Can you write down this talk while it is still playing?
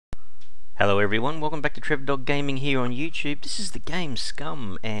Hello everyone, welcome back to Trevor Dog Gaming here on YouTube. This is the game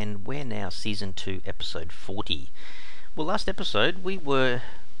Scum, and we're now Season 2, Episode 40. Well, last episode we were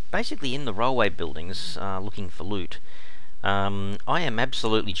basically in the railway buildings looking for loot. I am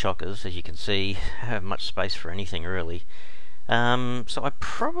absolutely chockers, as you can see. I have much space for anything really. So I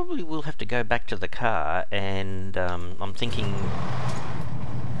probably will have to go back to the car, and I'm thinking...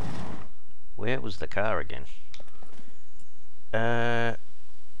 Where was the car again?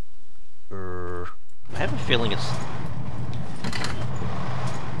 I have a feeling it's...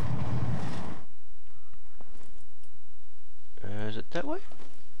 is it that way?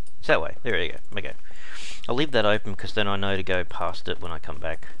 It's that way. There you go. Okay. I'll leave that open because then I know to go past it when I come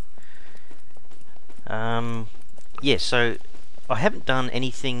back. Yeah, so I haven't done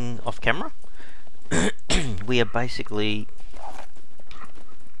anything off camera. We are basically...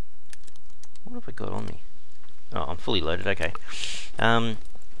 What have I got on me? Oh, I'm fully loaded. Okay.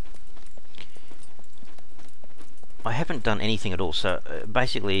 I haven't done anything at all, so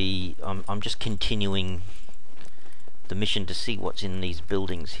basically I'm just continuing the mission to see what's in these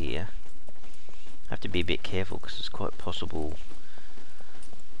buildings here. I have to be a bit careful because it's quite possible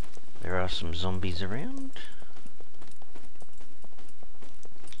there are some zombies around.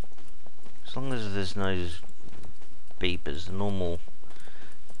 As long as there's no beepers, the normal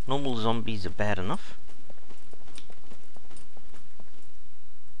zombies are bad enough.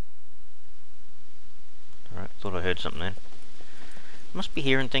 Alright, thought I heard something then. Must be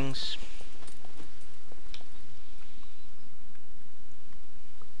hearing things.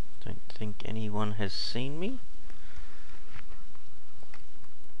 Don't think anyone has seen me.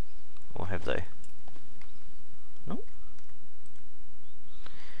 Or have they? Nope.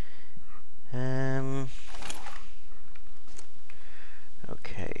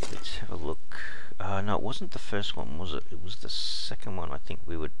 Okay, let's have a look. No, it wasn't the first one, was it? It was the second one I think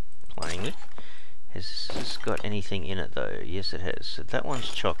we were playing it. Has this got anything in it though? Yes it has. So that one's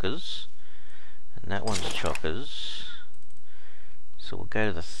chockers, and that one's chockers. So we'll go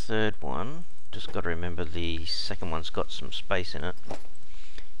to the third one. Just got to remember the second one's got some space in it.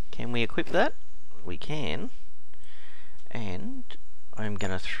 Can we equip that? We can. And I'm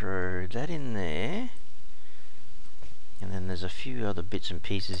going to throw that in there. And then there's a few other bits and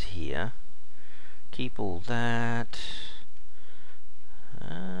pieces here. Keep all that.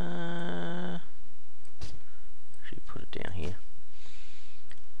 Put it down here.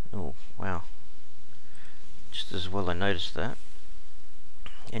 Oh, wow. Just as well I noticed that.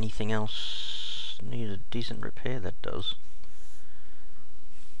 Anything else need a decent repair? That does.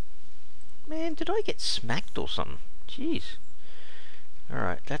 Man, did I get smacked or something? Jeez.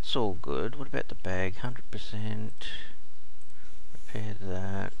 Alright, that's all good. What about the bag? 100%. Repair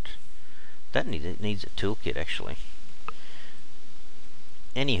that. That needs a toolkit, actually.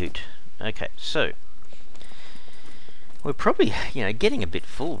 Anyhoot. Okay, so... We're probably, getting a bit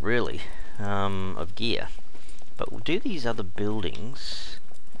full, really, of gear. But we'll do these other buildings.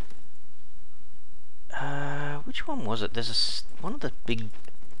 Which one was it? There's one of the big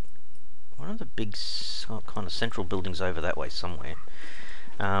kind of central buildings over that way somewhere.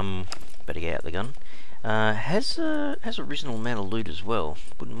 Better get out the gun. Has a reasonable amount of loot as well.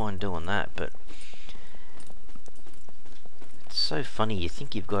 Wouldn't mind doing that, but it's so funny. You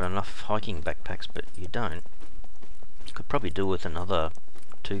think you've got enough hiking backpacks, but you don't. Could probably do with another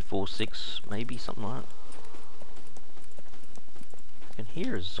 2, 4, 6, maybe something like that. I can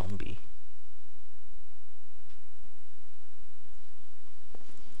hear a zombie.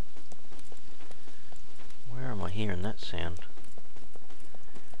 Where am I hearing that sound?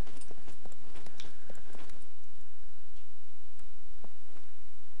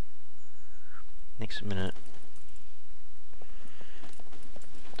 Next minute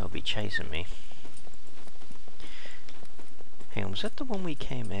they'll be chasing me. Hang on, was that the one we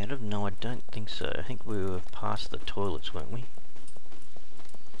came out of? No, I don't think so. I think we were past the toilets, weren't we?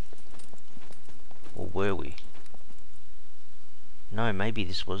 Or were we? No, maybe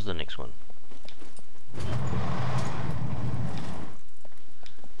this was the next one.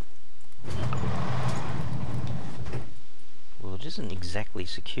 Well, it isn't exactly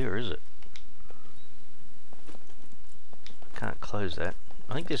secure, is it? I can't close that.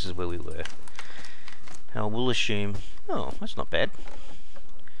 I think this is where we were. Now we'll assume... Oh, that's not bad.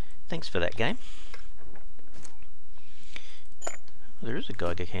 Thanks for that, game. There is a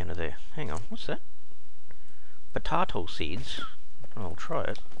Geiger counter there. Hang on, what's that? Potato seeds. I'll try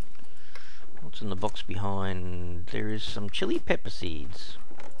it. What's in the box behind? There is some chili pepper seeds.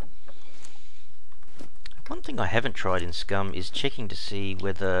 One thing I haven't tried in Scum is checking to see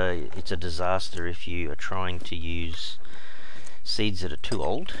whether it's a disaster if you are trying to use seeds that are too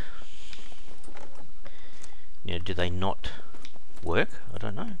old. You know, do they not work? I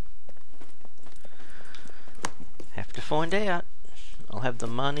don't know. Have to find out. I'll have the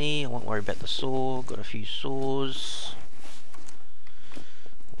money. I won't worry about the saw. Got a few saws.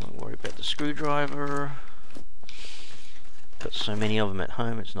 Won't worry about the screwdriver. Got so many of them at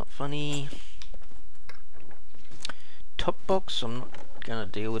home, it's not funny. Top box, I'm not going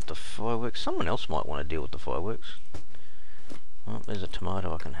to deal with the fireworks. Someone else might want to deal with the fireworks. Oh, there's a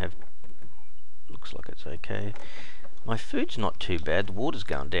tomato I can have. Looks like it's okay. My food's not too bad. The water's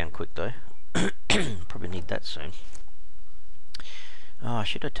going down quick though. Probably need that soon. Oh,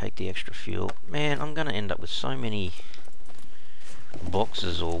 should I take the extra fuel? Man, I'm going to end up with so many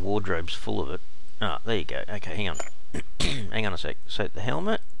boxes or wardrobes full of it. Ah, there you go. Okay, hang on. Hang on a sec. So the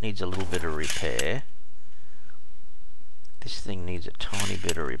helmet needs a little bit of repair. This thing needs a tiny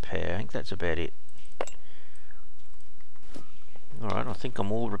bit of repair. I think that's about it. Alright, I think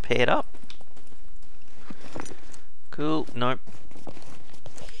I'm all repaired up. Cool. Nope.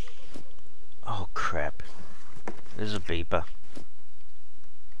 Oh crap. There's a beeper.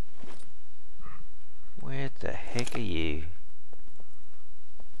 Where the heck are you?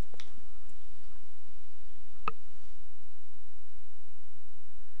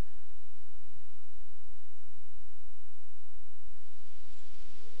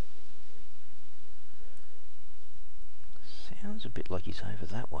 Sounds a bit like he's over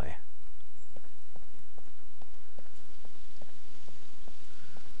that way.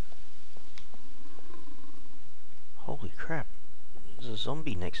 Holy crap. There's a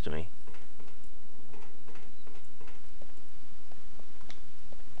zombie next to me.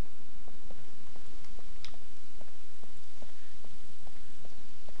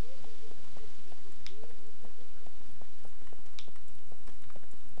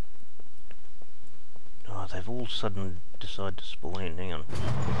 Oh, they've all sudden decided to spawn in. Hang on.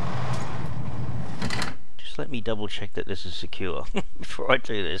 Just let me double check that this is secure before I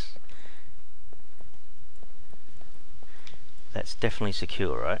do this. That's definitely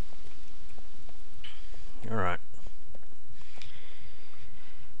secure, right? Alright.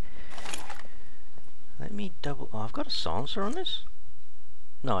 Let me double... Oh, I've got a silencer on this?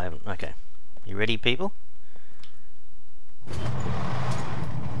 No, I haven't. Okay. You ready, people?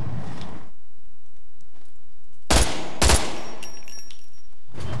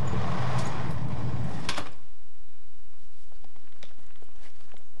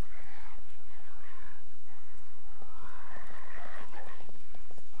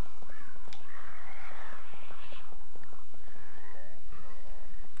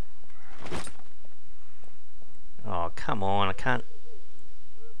 Oh, come on, I can't...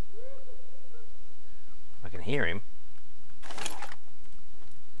 I can hear him.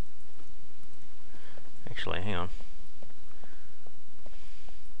 Actually, hang on.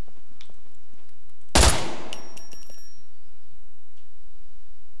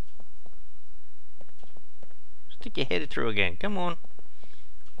 Stick your head through again, come on.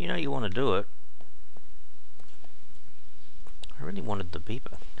 You know you want to do it. I really wanted the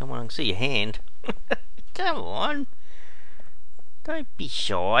beeper. Come on, I can see your hand. Come on. Don't be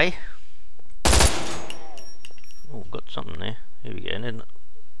shy. Oh, got something there. Here we go, isn't it?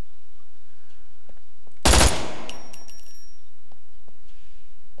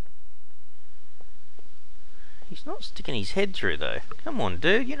 He's not sticking his head through though. Come on,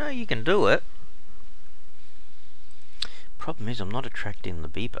 dude, you know you can do it. Problem is I'm not attracting the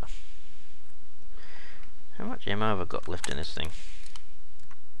beeper. How much ammo have I got left in this thing?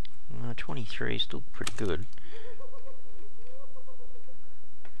 23 is still pretty good.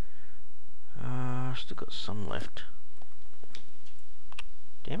 Still got some left.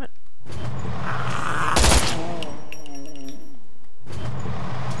 Damn it.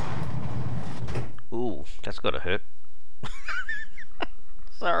 Ooh, that's gotta hurt.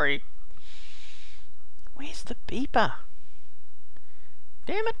 Sorry. Where's the beeper?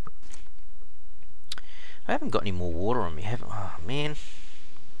 Damn it. I haven't got any more water on me, have I? Oh man.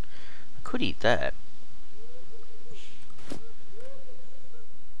 I could eat that.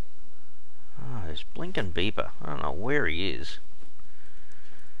 Oh, there's blinking beeper. I don't know where he is.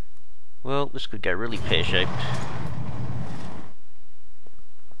 Well, this could go really pear-shaped.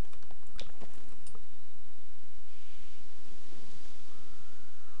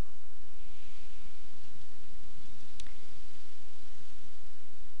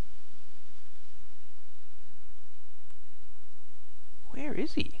 Where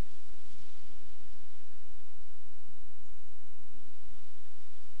is he?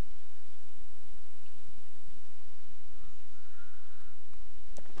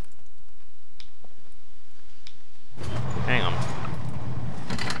 Hang on.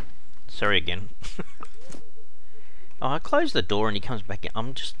 Sorry again. Oh, I closed the door and he comes back in.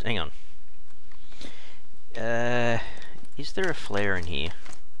 I'm just... hang on. Is there a flare in here?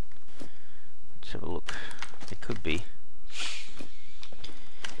 Let's have a look. There could be.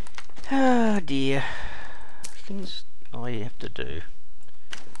 Ah, dear. Things I have to do.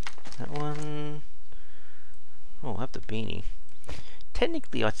 That one... oh, I'll have the beanie.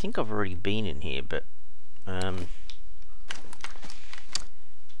 Technically, I think I've already been in here, but...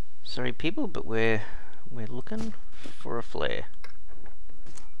 sorry, people, but we're looking for a flare.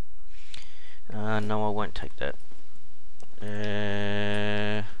 No, I won't take that.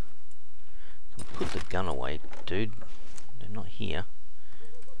 Put the gun away, dude. They're not here.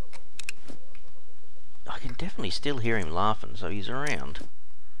 I can definitely still hear him laughing, so he's around.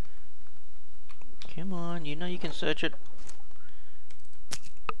 Come on, you know you can search it.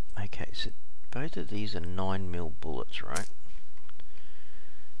 Okay, so both of these are 9mm bullets, right?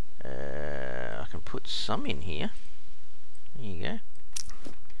 I can put some in here. There you go.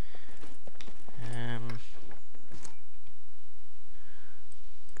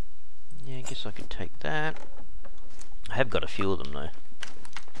 Yeah, I guess I could take that. I have got a few of them though.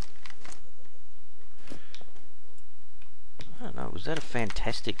 I don't know, was that a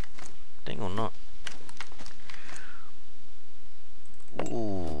fantastic thing or not?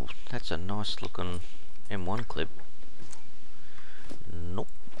 Ooh, that's a nice looking M1 clip. Nope.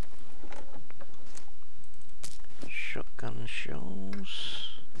 Shotgun shells.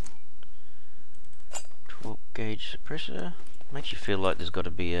 12 gauge suppressor. Makes you feel like there's got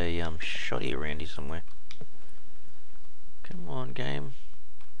to be a shotty around here somewhere. Come on, game.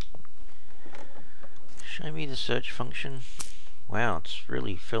 Show me the search function. Wow, it's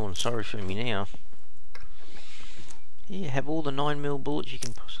really feeling sorry for me now. Yeah, have all the 9mm bullets you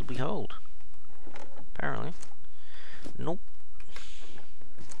can possibly hold. Apparently. Nope.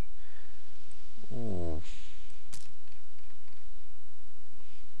 Ooh.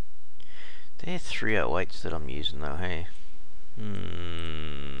 They're 308s that I'm using though, hey?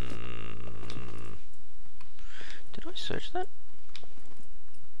 Did I search that?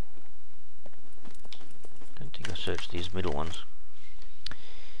 Don't think I searched these middle ones.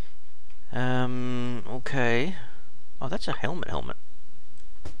 Okay. Oh, that's a helmet.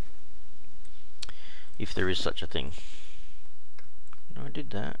 If there is such a thing. No, I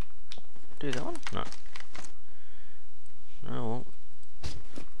did that. Do that one? No. No, well,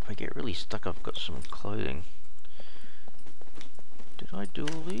 if I get really stuck, I've got some clothing. Did I do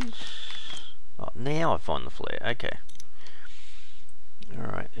all these? Oh, now I find the flare. Okay.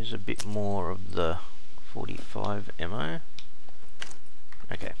 Alright, there's a bit more of the 45 ammo.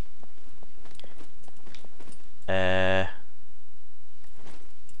 Okay.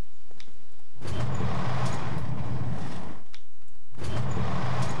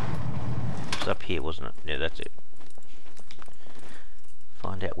 It's up here, wasn't it? Yeah, that's it.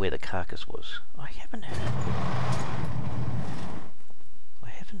 Find out where the carcass was. I haven't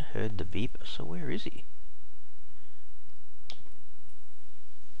heard the beeper, so where is he?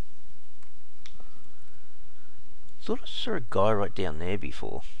 Thought I saw a guy right down there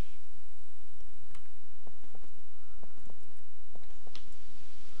before.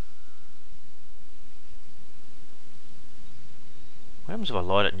 What happens if I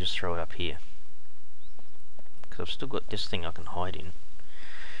light it and just throw it up here? Because I've still got this thing I can hide in.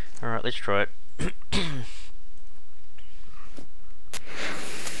 Alright, let's try it.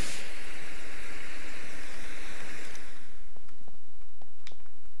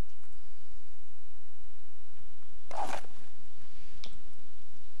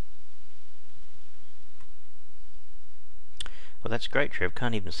 Well, that's great, Trev.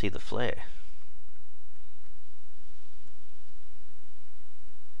 Can't even see the flare.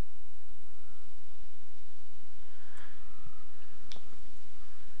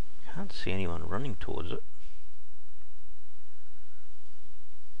 Can't see anyone running towards it.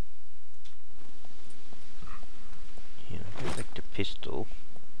 Yeah, go back to pistol.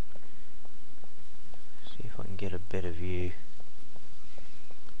 See if I can get a better view.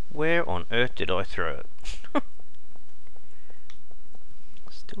 Where on earth did I throw it?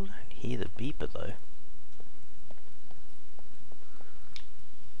 Still don't hear the beeper though.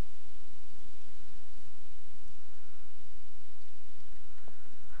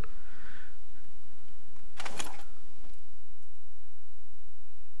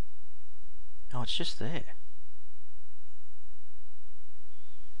 Oh, it's just there.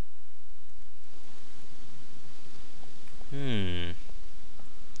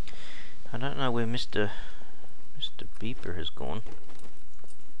 I don't know where Mr. Beeper has gone.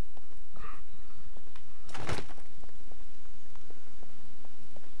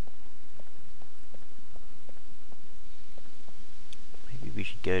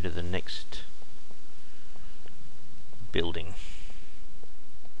 should go to the next building.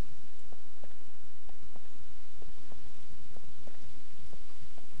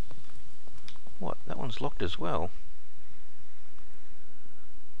 What? That one's locked as well.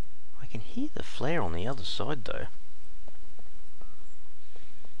 I can hear the flare on the other side though.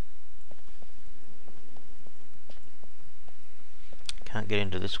 Can't get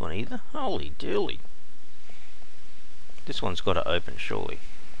into this one either. Holy dooly. This one's got to open surely.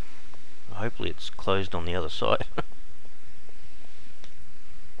 Hopefully it's closed on the other side.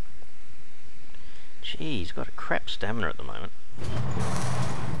 Gee, he's got a crap stamina at the moment.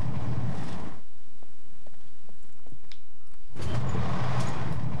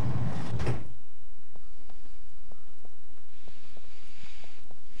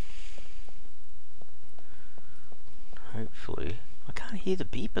 Hopefully. I can't hear the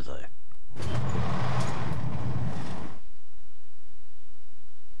beeper though.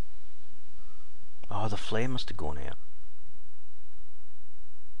 Oh, the flare must have gone out.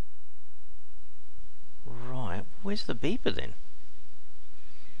 Right, where's the beeper then?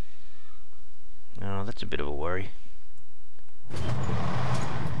 Oh, that's a bit of a worry.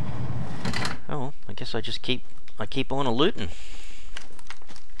 Oh, I guess I just keep on a-looting.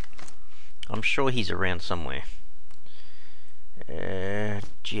 I'm sure he's around somewhere.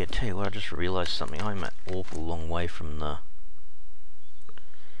 Gee, I tell you what, I just realised something. I'm an awful long way from the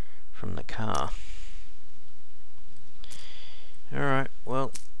car. Alright,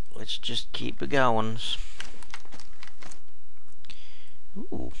 well, let's just keep it going.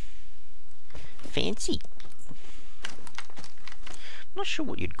 Ooh. Fancy. I'm not sure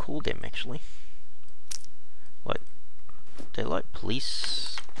what you'd call them actually. Like, they're like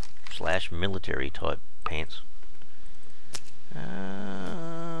police / military type pants.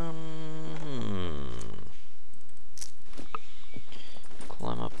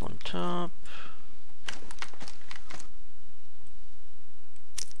 Climb up on top.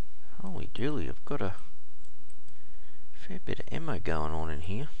 Holy dooly, I've got a fair bit of ammo going on in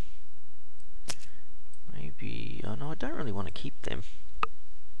here. Maybe, oh no, I don't really want to keep them.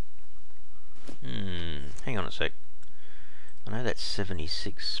 Hang on a sec. I know that's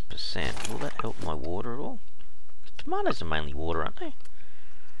 76%. Will that help my water at all? Tomatoes are mainly water, aren't they?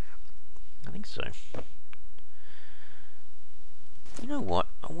 I think so. You know what?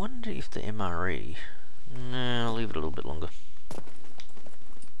 I wonder if the MRE... No, I'll leave it a little bit longer.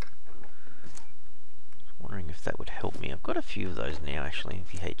 Wondering if that would help me. I've got a few of those now, actually,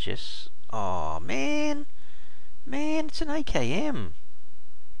 VHS. Oh, man! Man, it's an AKM!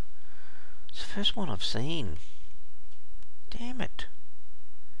 It's the first one I've seen. Damn it.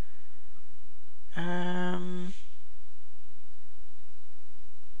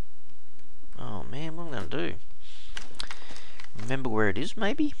 Oh man, what am I going to do? Remember where it is,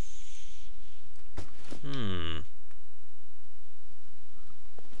 maybe?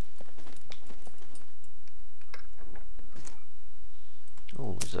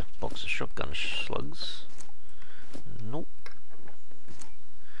 Oh, there's a box of shotgun slugs. Nope.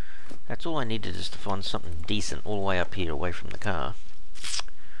 That's all I needed, is to find something decent all the way up here away from the car.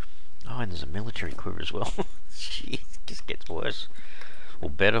 Oh, and there's a military quiver as well. Jeez, it just gets worse. Or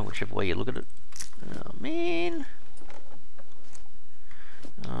better, whichever way you look at it. Oh, man.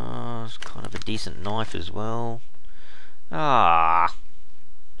 Oh, it's kind of a decent knife as well. Ah.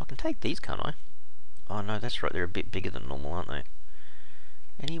 I can take these, can't I? Oh, no, that's right. They're a bit bigger than normal, aren't they?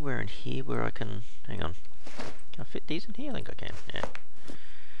 Anywhere in here where I can... Hang on. Can I fit these in here? I think I can, yeah.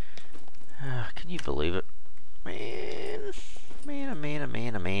 Can you believe it? Man. Man, oh man, oh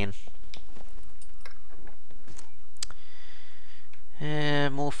man, oh man.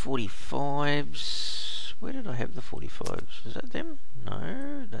 More 45s. Where did I have the 45s? Is that them?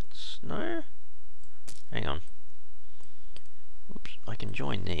 No, that's... No. Hang on. Oops, I can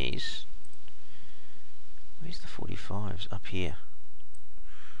join these. Where's the 45s? Up here.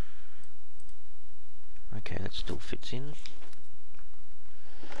 Okay, that still fits in.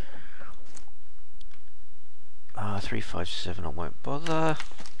 357, I won't bother.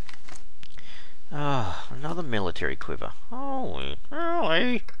 Another military quiver. Holy,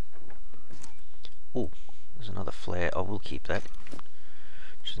 really? Oh, there's another flare. I will keep that,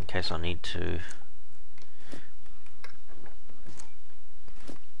 just in case I need to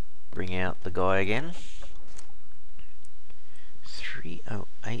bring out the guy again.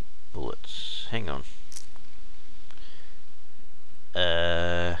 308 bullets. Hang on.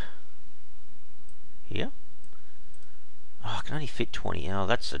 Here? Oh, I can only fit 20. Oh,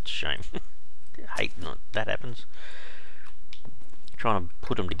 that's a shame. I hate when that happens. Trying to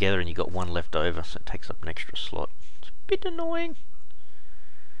put them together and you got one left over, so it takes up an extra slot. It's a bit annoying.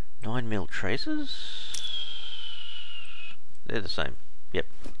 9mm traces? They're the same. Yep,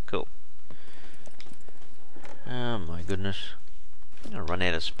 cool. Oh my goodness. I'm gonna run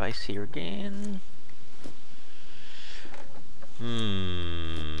out of space here again.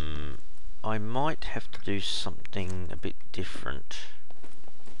 I might have to do something a bit different.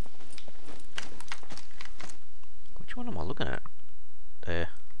 Which one am I looking at? There.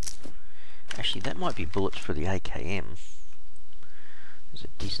 Actually, that might be bullets for the AKM. There's a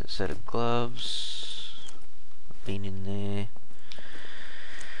decent set of gloves. I've been in there.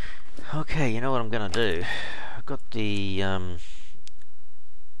 Okay, you know what I'm gonna do? I've got the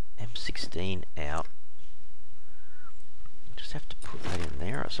M16 out. Just have to put that in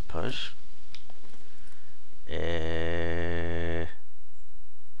there, I suppose.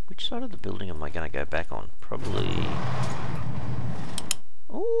 Which side of the building am I going to go back on? Probably...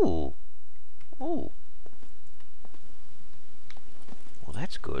 Ooh! Ooh! Well,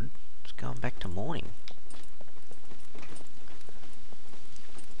 that's good. It's going back to morning.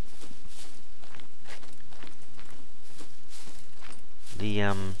 The,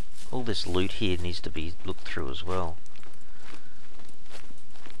 all this loot here needs to be looked through as well.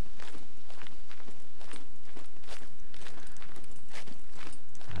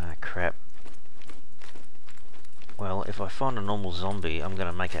 Crap. Well, if I find a normal zombie, I'm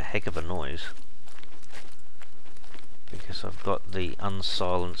going to make a heck of a noise. Because I've got the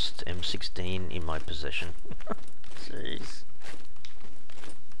unsilenced M16 in my possession. Jeez.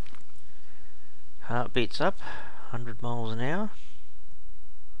 Heartbeat's up, 100 miles an hour.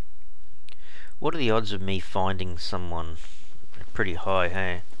 What are the odds of me finding someone? They're pretty high,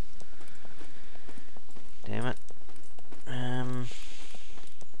 hey? Damn it.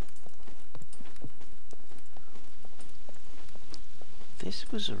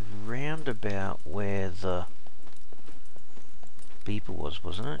 This was around about where the beeper was,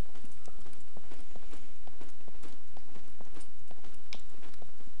 wasn't it?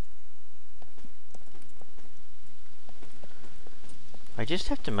 I just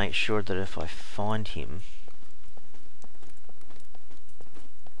have to make sure that if I find him,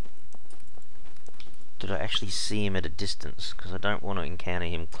 that I actually see him at a distance, because I don't want to encounter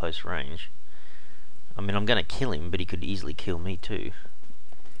him close range. I mean, I'm going to kill him, but he could easily kill me too.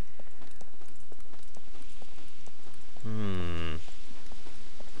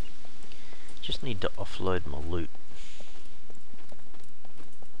 Just need to offload my loot.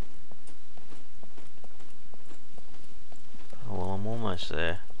 Oh well, I'm almost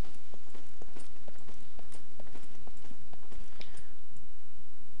there.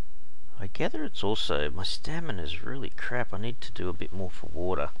 I gather it's also, my stamina is really crap. I need to do a bit more for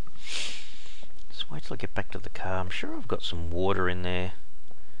water. Just wait till I get back to the car. I'm sure I've got some water in there.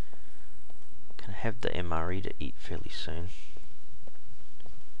 Can have the MRE to eat fairly soon.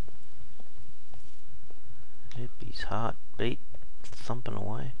 His heart beat, thumping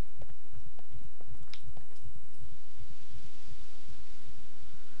away.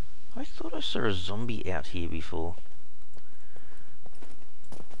 I thought I saw a zombie out here before.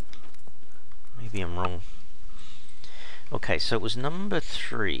 Maybe I'm wrong. Okay, so it was number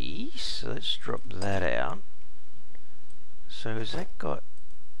 3, so let's drop that out. So has that got...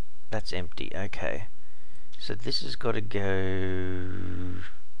 That's empty, okay. So this has got to go...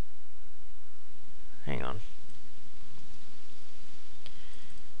 Hang on.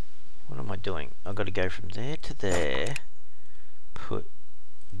 What am I doing? I've got to go from there to there, put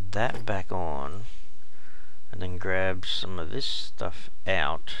that back on, and then grab some of this stuff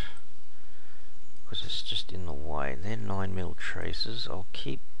out, because it's just in the way. They're 9mm traces. I'll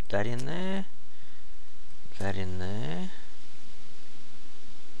keep that in there, that in there.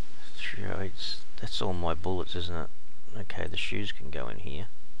 That's all my bullets, isn't it? Okay, the shoes can go in here.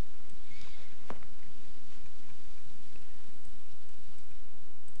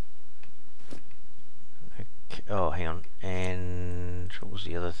 Okay, oh, hang on. And what was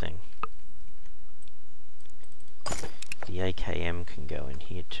the other thing? The AKM can go in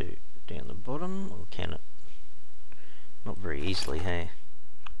here too. Down the bottom, or can it? Not very easily, hey?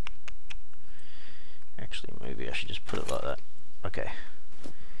 Actually, maybe I should just put it like that. Okay.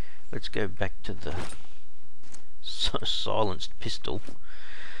 Let's go back to the silenced pistol.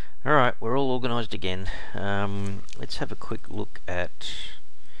 Alright, we're all organised again. Let's have a quick look at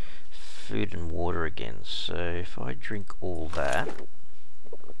food and water again. So if I drink all that...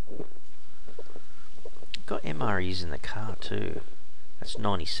 I've got MREs in the car too. That's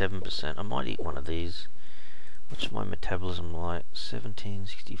 97%. I might eat one of these. What's my metabolism like?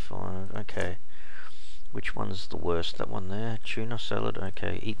 1765. Okay. Which one's the worst? That one there? Tuna salad?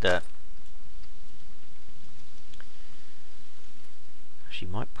 Okay, eat that.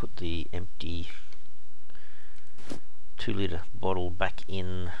 Actually, might put the empty 2-litre bottle back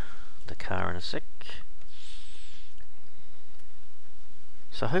in the car in a sec.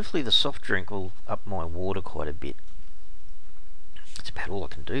 So hopefully the soft drink will up my water quite a bit. That's about all I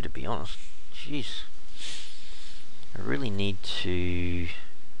can do, to be honest. Jeez. I really need to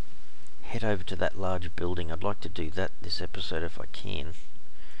head over to that large building. I'd like to do that this episode if I can.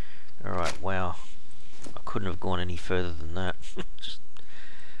 Alright, wow. I couldn't have gone any further than that. Just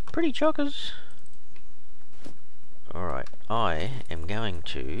pretty chockers. Alright, I am going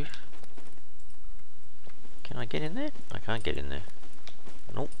to... Can I get in there? I can't get in there.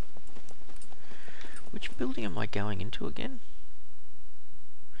 Nope. Which building am I going into again?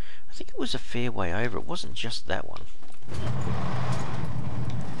 I think it was a fair way over. It wasn't just that one.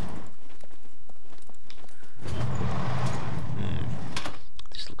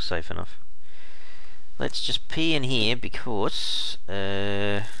 This looks safe enough. Let's just pee in here because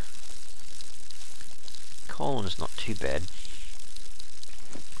colon's not too bad.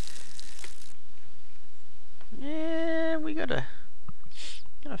 Yeah, we got a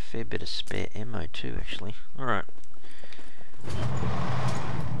fair bit of spare ammo too, actually. Alright.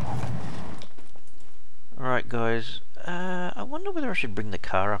 Alright guys, I wonder whether I should bring the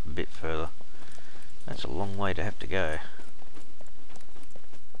car up a bit further. That's a long way to have to go.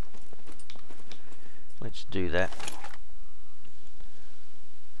 Let's do that.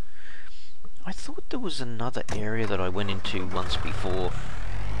 I thought there was another area that I went into once before.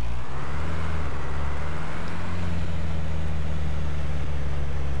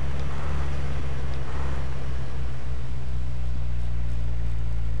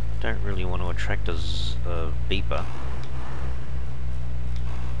 Don't really want to attract a beeper.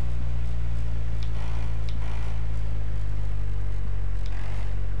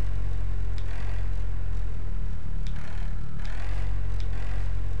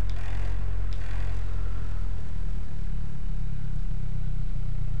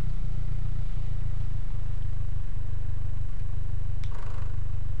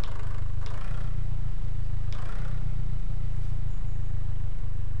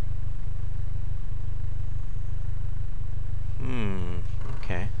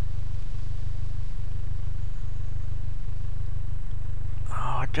 Okay. Oh,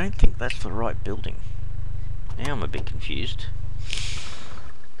 I don't think that's the right building. Now I'm a bit confused.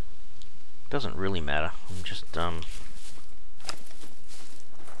 Doesn't really matter. I'm just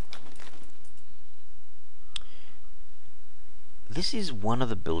This is one of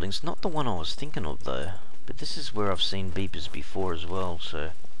the buildings, not the one I was thinking of though, but this is where I've seen beepers before as well,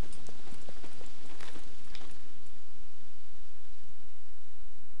 so...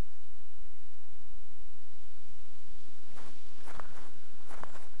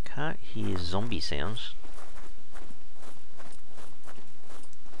 Can't hear zombie sounds.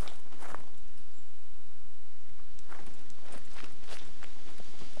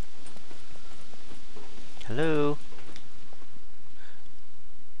 Hello?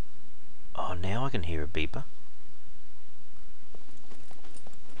 Oh, now I can hear a beeper.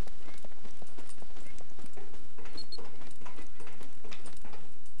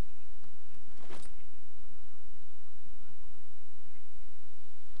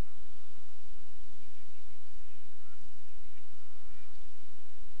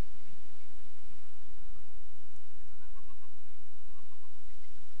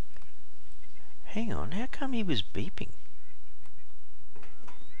 Hang on, how come he was beeping?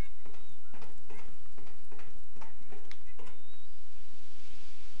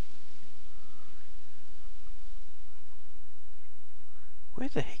 Where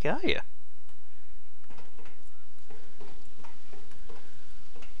the heck are you?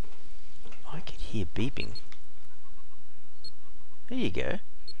 I could hear beeping. There you go.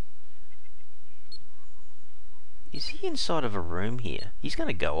 Is he inside of a room here? He's going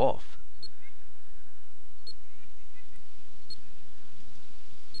to go off.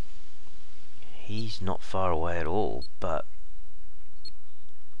 He's not far away at all, but...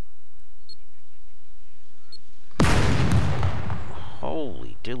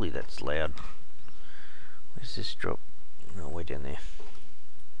 Holy dilly, that's loud. Where's this drop? Oh, way down there.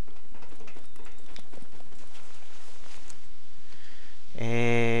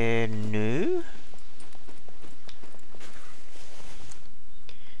 And no.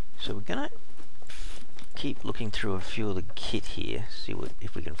 So we're gonna keep looking through a few of the kit here, see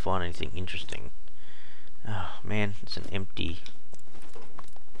if we can find anything interesting. Oh man, it's an empty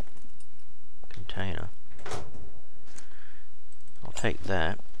container. I'll take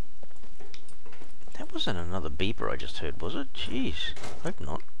that. That wasn't another beeper I just heard, was it? Jeez, hope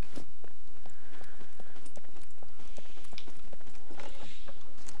not.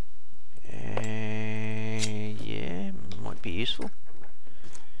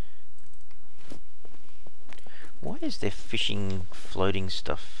 is there fishing, floating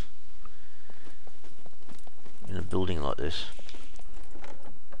stuff in a building like this?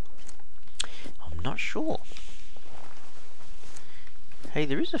 I'm not sure. Hey,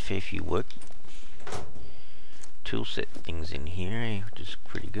 there is a fair few work toolset things in here, which is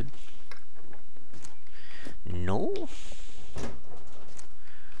pretty good. No,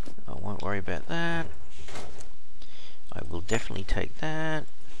 I won't worry about that. I will definitely take that.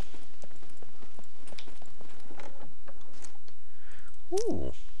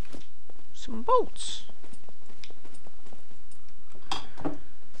 Ooh, some bolts.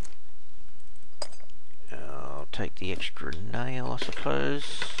 I'll take the extra nail, I suppose.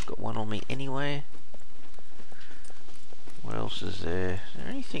 Got one on me anyway. What else is there? Is there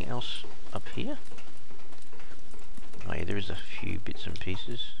anything else up here? Oh yeah, there is a few bits and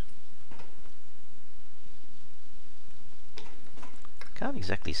pieces. Can't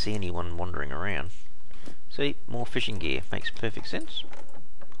exactly see anyone wandering around. See, more fishing gear. Makes perfect sense.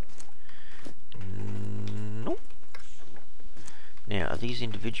 Nope. Now, are these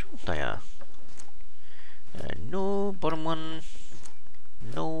individual? They are. No, bottom one.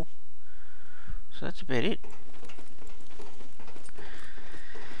 No. So that's about it.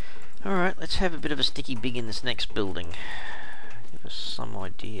 Alright, let's have a bit of a sticky big in this next building. Give us some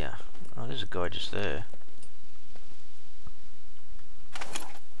idea. Oh, there's a guy just there.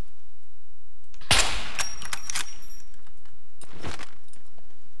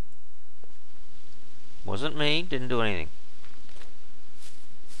 Wasn't me, didn't do anything.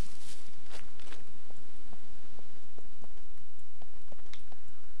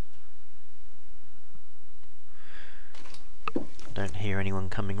 Don't hear anyone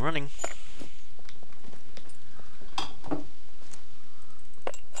coming running.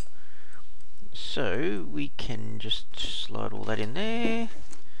 So we can just slide all that in there.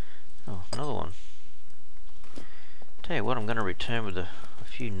 Oh, another one. Tell you what, I'm going to return with a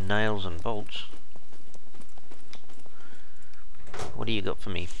few nails and bolts. What do you got for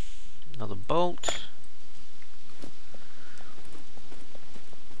me? Another bolt.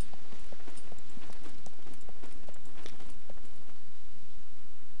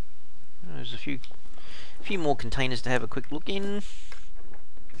 There's a few more containers to have a quick look in.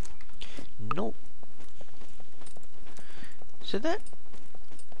 Nope. So that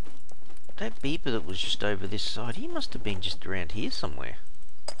beeper that was just over this side, he must have been just around here somewhere.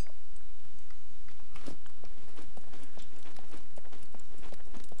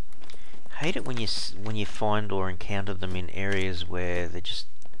 Hate it when you find or encounter them in areas where they're just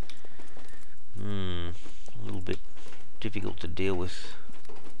a little bit difficult to deal with.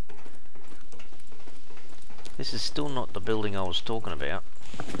 This is still not the building I was talking about.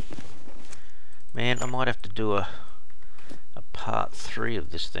 Man, I might have to do a part 3 of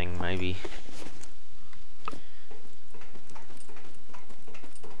this thing, maybe.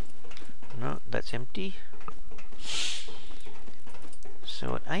 No, that's empty.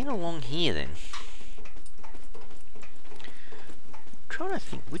 So it ain't along here then. I'm trying to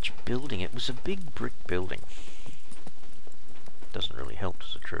think which building. It was a big brick building. Doesn't really help,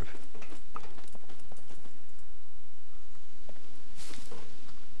 does it, Trev?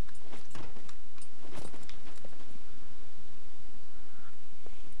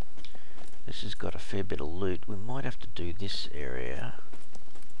 This has got a fair bit of loot. We might have to do this area.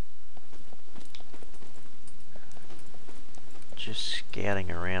 Just scouting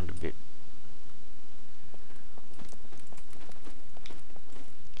around a bit.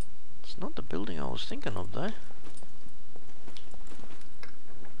 It's not the building I was thinking of though.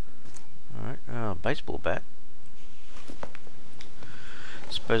 Alright, oh, baseball bat.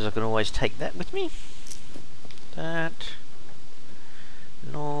 Suppose I can always take that with me. That.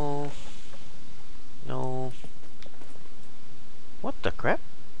 No. No. What the crap?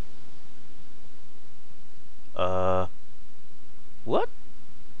 What?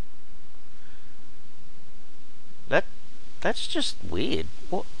 That's just weird.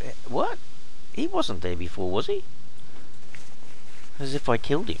 What? He wasn't there before, was he? As if I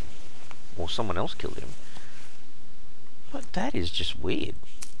killed him. Or someone else killed him. But that is just weird.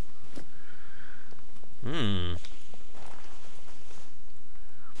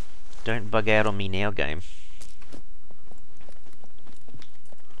 Don't bug out on me now, game.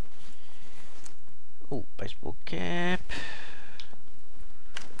 Oh, baseball cap.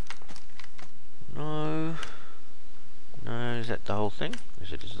 No. No, is that the whole thing?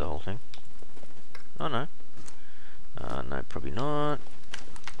 Is it just the whole thing? Oh no. No, probably not.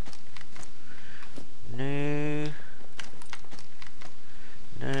 No.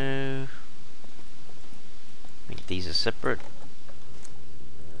 No. I think these are separate.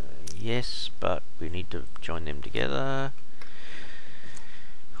 Yes, but we need to join them together.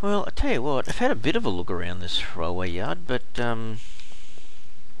 Well, I tell you what, I've had a bit of a look around this railway yard, but I'm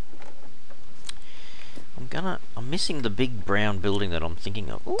missing the big brown building that I'm thinking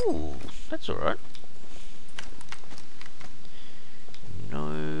of. Ooh, that's alright.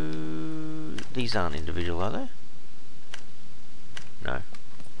 No, these aren't individual, are they? No.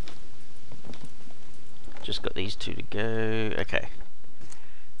 Just got these two to go. Okay.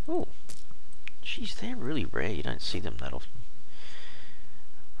 Oh, geez, they're really rare. You don't see them that often.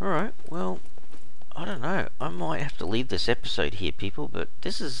 Alright, well, I don't know. I might have to leave this episode here, people, but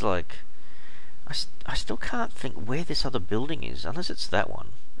this is like... I still can't think where this other building is, unless it's that one.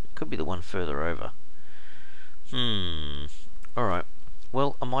 It could be the one further over. Alright.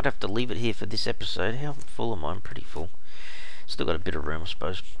 Well, I might have to leave it here for this episode. How full am I? I'm pretty full. Still got a bit of room, I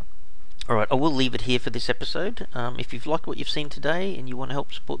suppose. Alright, I will leave it here for this episode. If you've liked what you've seen today and you want to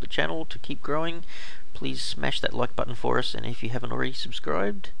help support the channel to keep growing, please smash that like button for us. And if you haven't already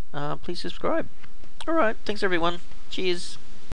subscribed, please subscribe. Alright, thanks everyone. Cheers.